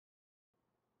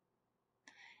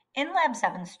In Lab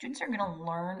 7, students are going to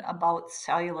learn about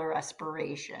cellular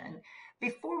respiration.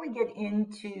 Before we get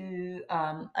into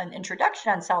an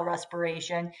introduction on cell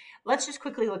respiration, let's just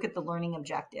quickly look at the learning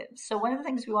objectives. So one of the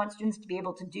things we want students to be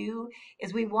able to do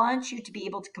is we want you to be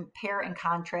able to compare and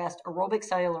contrast aerobic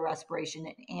cellular respiration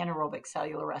and anaerobic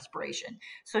cellular respiration.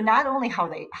 So not only how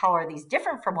are these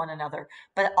different from one another,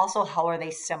 but also how are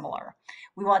they similar.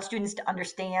 We want students to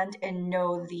understand and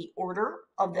know the order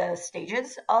of the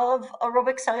stages of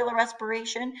aerobic cellular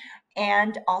respiration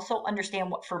and also understand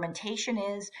what fermentation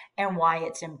is and why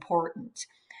it's important.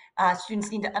 Students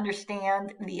need to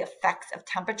understand the effects of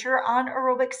temperature on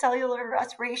aerobic cellular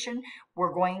respiration.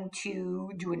 We're going to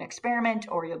do an experiment,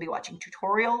 or you'll be watching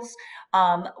tutorials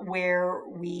where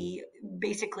we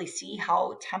basically see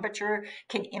how temperature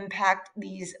can impact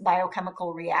these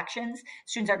biochemical reactions.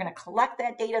 Students are going to collect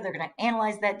that data, they're going to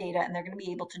analyze that data, and they're going to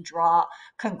be able to draw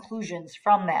conclusions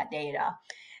from that data.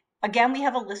 Again, we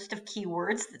have a list of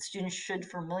keywords that students should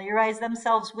familiarize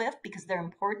themselves with because they're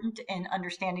important in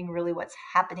understanding really what's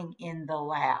happening in the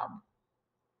lab.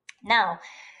 Now,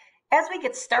 as we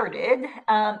get started,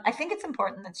 I think it's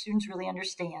important that students really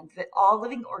understand that all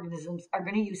living organisms are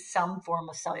going to use some form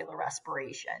of cellular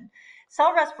respiration.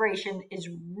 Cell respiration is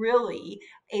really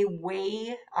a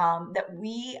way that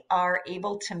we are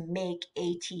able to make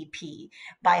ATP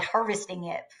by harvesting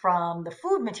it from the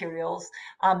food materials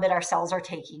that our cells are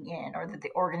taking in or that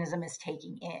the organism is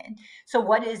taking in. So,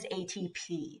 what is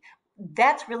ATP?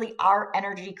 That's really our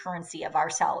energy currency of our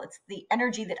cell. It's the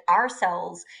energy that our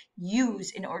cells use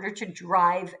in order to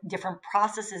drive different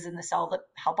processes in the cell that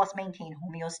help us maintain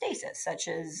homeostasis, such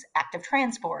as active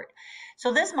transport.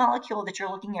 So this molecule that you're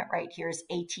looking at right here is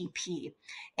ATP.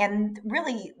 And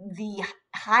really the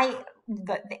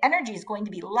energy is going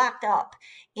to be locked up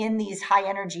in these high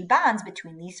energy bonds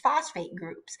between these phosphate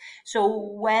groups.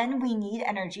 So when we need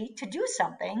energy to do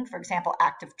something, for example,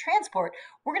 active transport,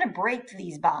 we're going to break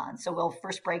these bonds. So we'll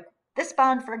first break this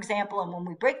bond, for example, and when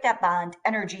we break that bond,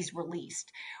 energy is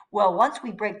released. Well, once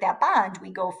we break that bond,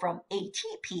 we go from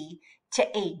ATP to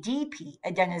ADP,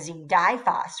 adenosine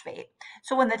diphosphate.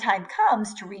 So when the time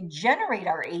comes to regenerate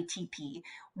our ATP,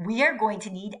 we are going to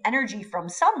need energy from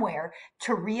somewhere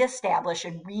to reestablish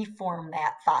and reform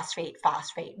that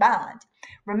phosphate-phosphate bond.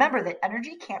 Remember that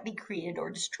energy can't be created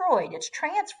or destroyed, it's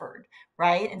transferred,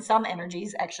 right? And some energy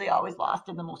is actually always lost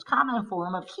in the most common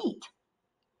form of heat.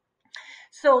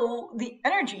 So the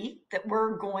energy that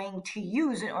we're going to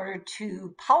use in order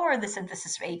to power the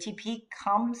synthesis of ATP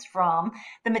comes from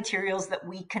the materials that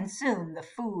we consume, the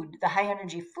food, the high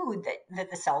energy food that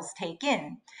the cells take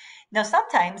in. Now,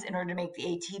 sometimes in order to make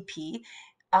the ATP,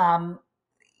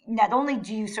 not only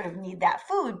do you sort of need that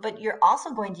food, but you're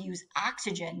also going to use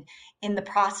oxygen in the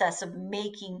process of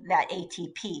making that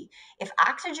ATP. If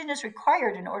oxygen is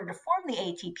required in order to form the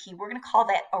ATP, we're going to call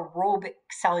that aerobic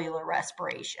cellular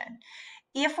respiration.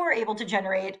 If we're able to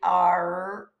generate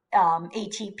our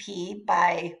ATP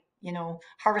by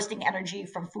harvesting energy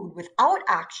from food without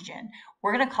oxygen,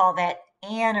 we're going to call that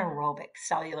anaerobic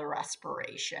cellular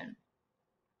respiration.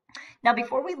 Now,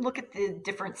 before we look at the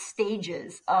different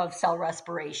stages of cell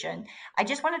respiration, I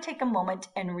just want to take a moment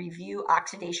and review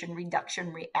oxidation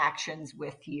reduction reactions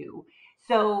with you.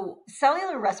 So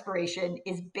cellular respiration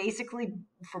is basically,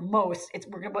 for most,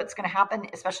 what's going to happen,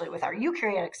 especially with our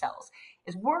eukaryotic cells,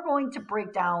 is we're going to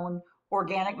break down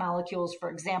organic molecules, for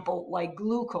example, like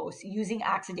glucose, using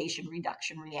oxidation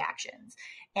reduction reactions.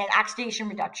 And oxidation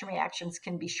reduction reactions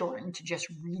can be shortened to just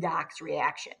redox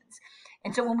reactions.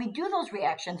 And so when we do those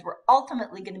reactions, we're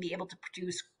ultimately going to be able to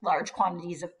produce large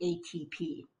quantities of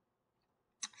ATP.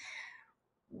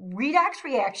 Redox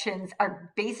reactions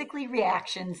are basically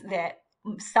reactions that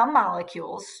some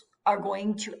molecules are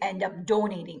going to end up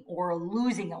donating or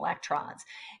losing electrons.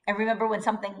 And remember, when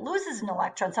something loses an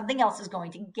electron, something else is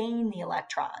going to gain the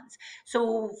electrons.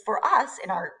 So for us,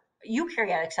 in our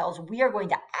eukaryotic cells, we are going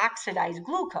to oxidize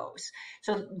glucose.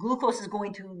 So glucose is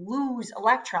going to lose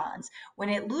electrons. When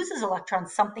it loses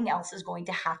electrons, something else is going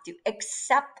to have to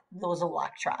accept those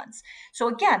electrons. So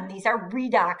again, these are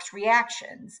redox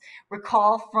reactions.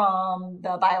 Recall from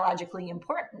the biologically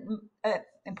important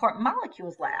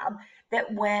molecules lab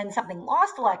that when something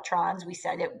lost electrons, we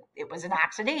said it was an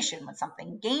oxidation. When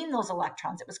something gained those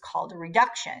electrons, it was called a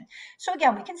reduction. So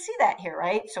again, we can see that here,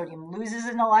 right? Sodium loses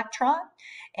an electron,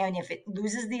 and if it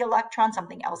loses the electron,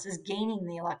 something else is gaining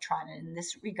the electron. And in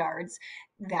this regards,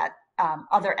 that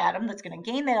other atom that's going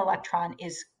to gain that electron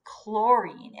is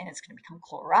chlorine, and it's going to become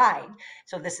chloride.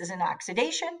 So this is an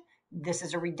oxidation. This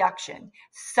is a reduction.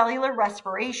 Cellular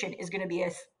respiration is going to be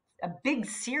big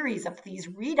series of these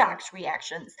redox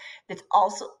reactions that's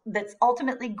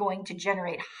ultimately going to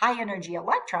generate high energy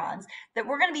electrons that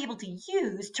we're going to be able to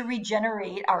use to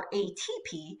regenerate our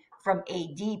ATP from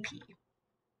ADP.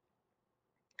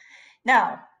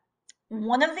 Now,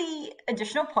 one of the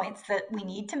additional points that we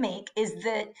need to make is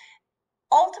that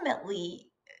ultimately,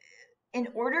 in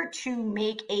order to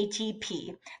make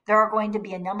ATP, there are going to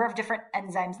be a number of different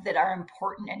enzymes that are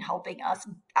important in helping us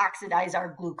oxidize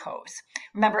our glucose.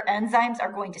 Remember, enzymes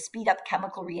are going to speed up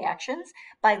chemical reactions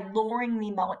by lowering the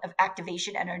amount of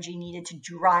activation energy needed to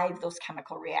drive those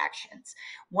chemical reactions.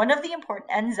 One of the important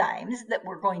enzymes that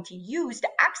we're going to use to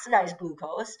oxidize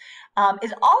glucose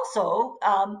is also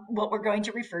what we're going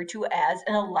to refer to as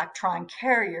an electron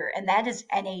carrier, and that is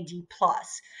NAD+.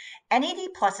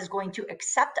 NAD+ is going to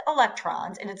accept electrons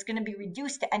and it's going to be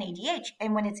reduced to NADH.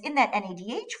 And when it's in that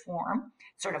NADH form,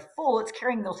 sort of full, it's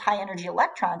carrying those high energy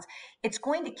electrons, it's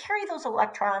going to carry those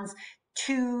electrons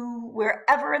to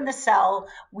wherever in the cell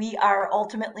we are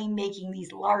ultimately making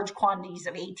these large quantities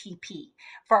of ATP.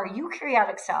 For our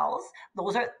eukaryotic cells,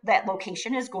 that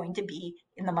location is going to be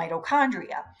in the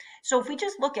mitochondria. So if we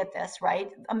just look at this, right,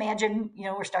 imagine,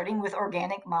 we're starting with an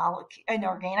organic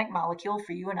molecule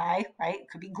for you and I, right? It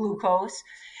could be glucose.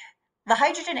 The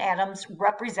hydrogen atoms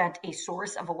represent a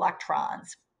source of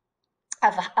electrons,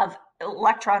 of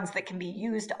electrons that can be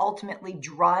used to ultimately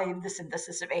drive the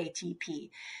synthesis of ATP.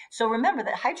 So remember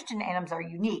that hydrogen atoms are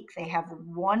unique. They have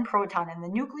one proton in the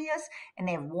nucleus and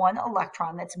they have one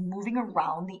electron that's moving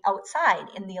around the outside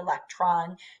in the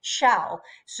electron shell.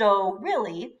 So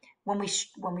really, when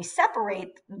we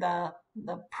separate the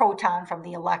proton from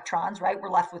the electrons, right, we're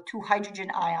left with two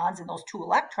hydrogen ions and those two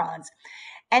electrons.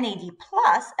 NAD+,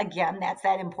 again, that's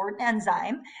that important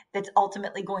enzyme that's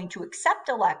ultimately going to accept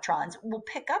electrons, will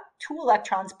pick up two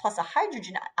electrons plus a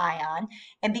hydrogen ion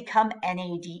and become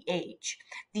NADH.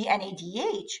 The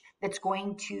NADH that's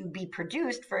going to be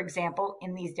produced, for example,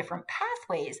 in these different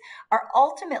pathways are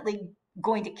ultimately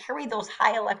going to carry those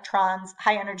high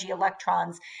energy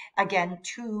electrons, again,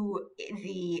 to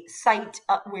the site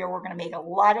where we're going to make a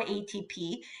lot of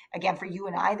ATP. Again, for you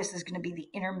and I, this is going to be the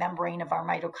inner membrane of our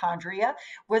mitochondria,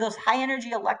 where those high energy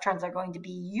electrons are going to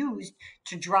be used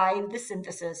to drive the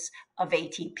synthesis of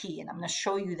ATP. And I'm going to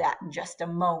show you that in just a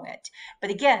moment. But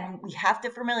again, we have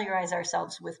to familiarize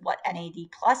ourselves with what NAD+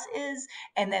 is,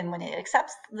 and then when it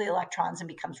accepts the electrons and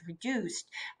becomes reduced,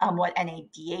 what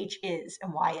NADH is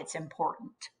and why it's important.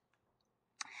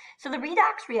 So the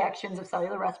redox reactions of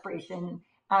cellular respiration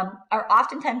are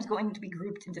oftentimes going to be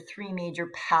grouped into three major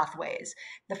pathways.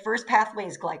 The first pathway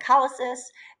is glycolysis.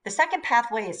 The second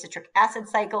pathway is citric acid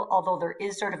cycle, although there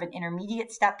is sort of an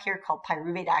intermediate step here called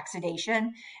pyruvate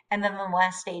oxidation. And then the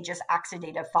last stage is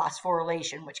oxidative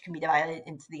phosphorylation, which can be divided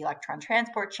into the electron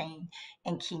transport chain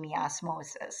and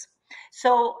chemiosmosis.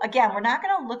 So again, we're not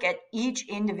going to look at each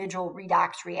individual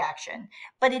redox reaction,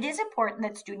 but it is important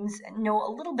that students know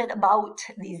a little bit about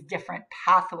these different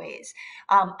pathways.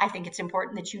 I think it's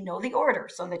important that you know the order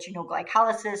so that you know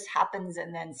glycolysis happens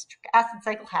and then citric acid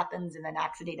cycle happens and then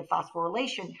oxidative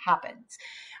phosphorylation happens.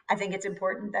 I think it's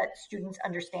important that students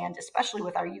understand, especially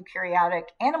with our eukaryotic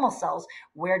animal cells,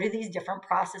 where do these different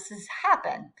processes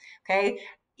happen? Okay,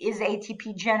 is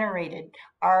ATP generated?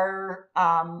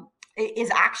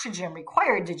 Is oxygen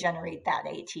required to generate that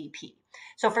ATP?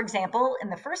 So for example, in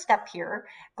the first step here,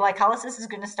 glycolysis is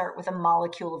going to start with a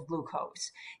molecule of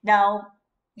glucose. Now,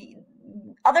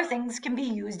 other things can be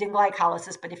used in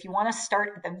glycolysis, but if you want to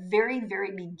start at the very,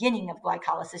 very beginning of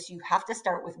glycolysis, you have to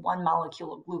start with one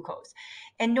molecule of glucose.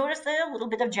 And notice that a little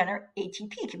bit of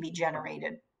ATP can be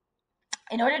generated.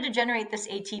 In order to generate this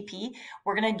ATP,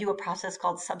 we're going to do a process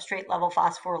called substrate level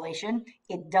phosphorylation.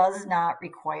 It does not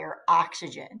require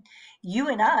oxygen. You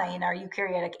and I, in our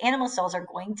eukaryotic animal cells, are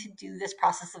going to do this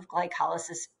process of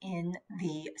glycolysis in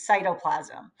the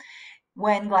cytoplasm.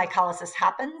 When glycolysis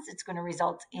happens, it's going to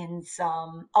result in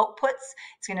some outputs.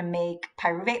 It's going to make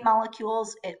pyruvate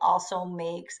molecules. It also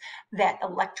makes that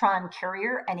electron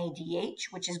carrier, NADH,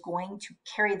 which is going to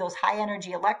carry those high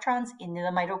energy electrons into the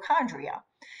mitochondria.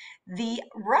 The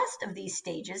rest of these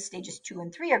stages 2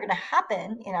 and 3, are going to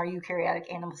happen in our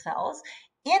eukaryotic animal cells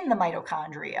in the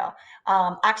mitochondria.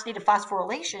 Oxidative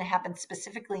phosphorylation happens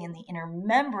specifically in the inner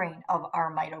membrane of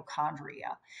our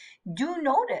mitochondria. Do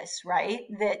notice, right,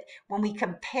 that when we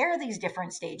compare these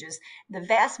different stages, the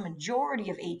vast majority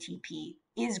of ATP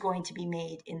is going to be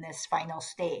made in this final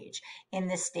stage, in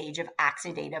this stage of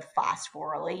oxidative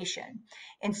phosphorylation.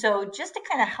 And so just to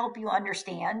kind of help you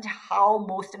understand how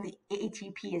most of the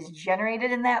ATP is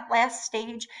generated in that last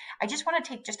stage, I just want to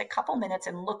take just a couple minutes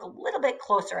and look a little bit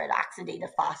closer at oxidative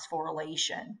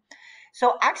phosphorylation.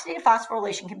 So oxidative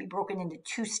phosphorylation can be broken into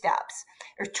two steps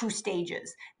or two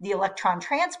stages, the electron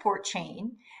transport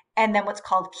chain and then what's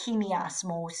called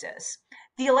chemiosmosis.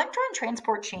 The electron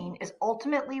transport chain is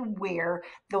ultimately where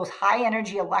those high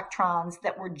energy electrons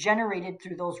that were generated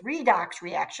through those redox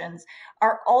reactions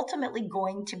are ultimately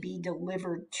going to be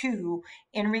delivered to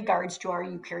in regards to our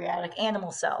eukaryotic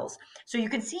animal cells. So you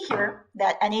can see here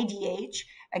that NADH,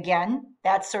 again,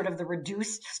 that's sort of the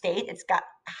reduced state. It's got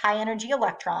high energy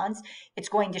electrons. It's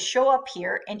going to show up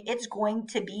here and it's going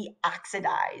to be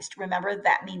oxidized. Remember,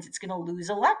 that means it's going to lose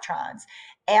electrons.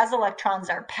 As electrons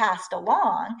are passed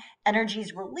along, energy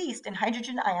is released and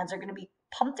hydrogen ions are going to be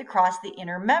pumped across the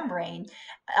inner membrane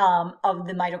of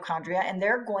the mitochondria, and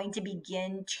they're going to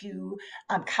begin to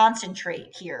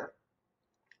concentrate here.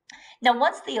 Now,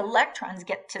 once the electrons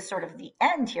get to sort of the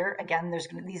end here, again,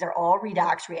 these are all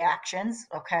redox reactions,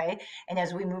 okay? And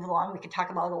as we move along, we can talk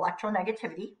about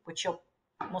electronegativity, which you'll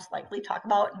most likely talk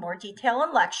about in more detail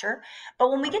in lecture. But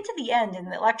when we get to the end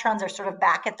and the electrons are sort of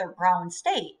back at their ground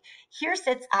state, here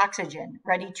sits oxygen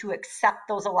ready to accept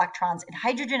those electrons and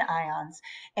hydrogen ions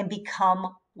and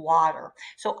become water.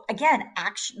 So again,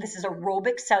 this is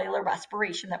aerobic cellular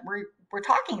respiration that we're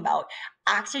talking about.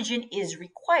 Oxygen is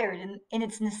required and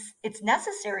it's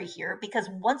necessary here because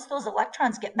once those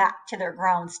electrons get back to their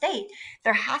ground state,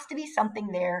 there has to be something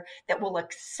there that will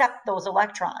accept those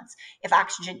electrons. If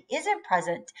oxygen isn't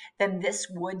present, then this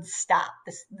would stop.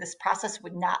 This process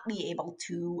would not be able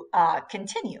to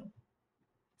continue.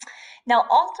 Now,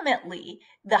 ultimately,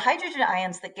 the hydrogen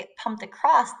ions that get pumped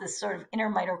across this sort of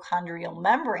inner mitochondrial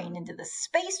membrane into the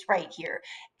space right here,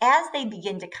 as they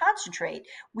begin to concentrate,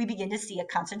 we begin to see a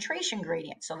concentration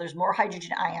gradient. So there's more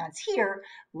hydrogen ions here,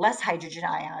 less hydrogen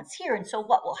ions here. And so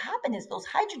what will happen is those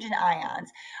hydrogen ions,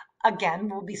 again,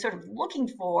 we'll be sort of looking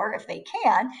for, if they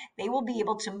can, they will be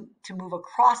able to move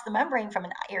across the membrane from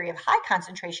an area of high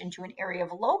concentration to an area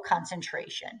of low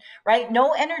concentration, right?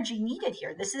 No energy needed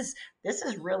here. This is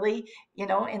really, in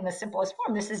the simplest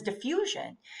form, this is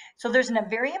diffusion. So there's a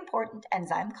very important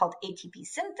enzyme called ATP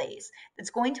synthase that's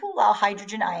going to allow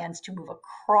hydrogen ions to move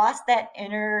across that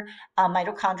inner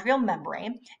mitochondrial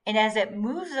membrane. And as it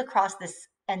moves across this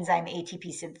enzyme ATP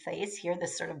synthase here,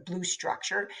 this sort of blue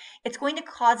structure, it's going to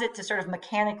cause it to sort of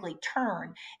mechanically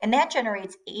turn. And that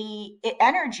generates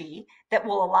energy that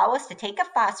will allow us to take a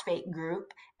phosphate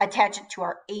group, attach it to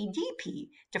our ADP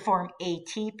to form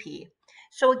ATP.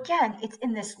 So again, it's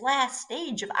in this last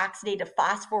stage of oxidative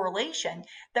phosphorylation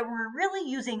that we're really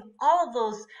using all of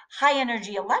those high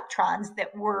energy electrons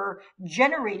that were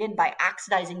generated by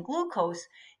oxidizing glucose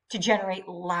to generate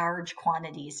large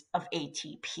quantities of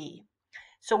ATP.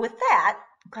 So with that,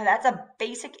 that's a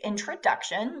basic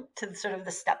introduction to sort of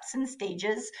the steps and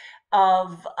stages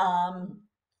of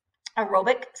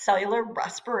aerobic cellular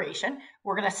respiration.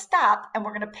 We're going to stop and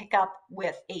we're going to pick up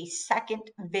with a second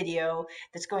video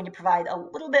that's going to provide a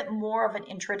little bit more of an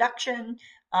introduction,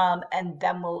 and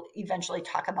then we'll eventually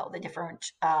talk about the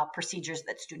different procedures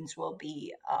that students will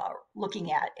be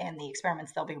looking at and the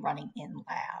experiments they'll be running in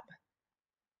lab.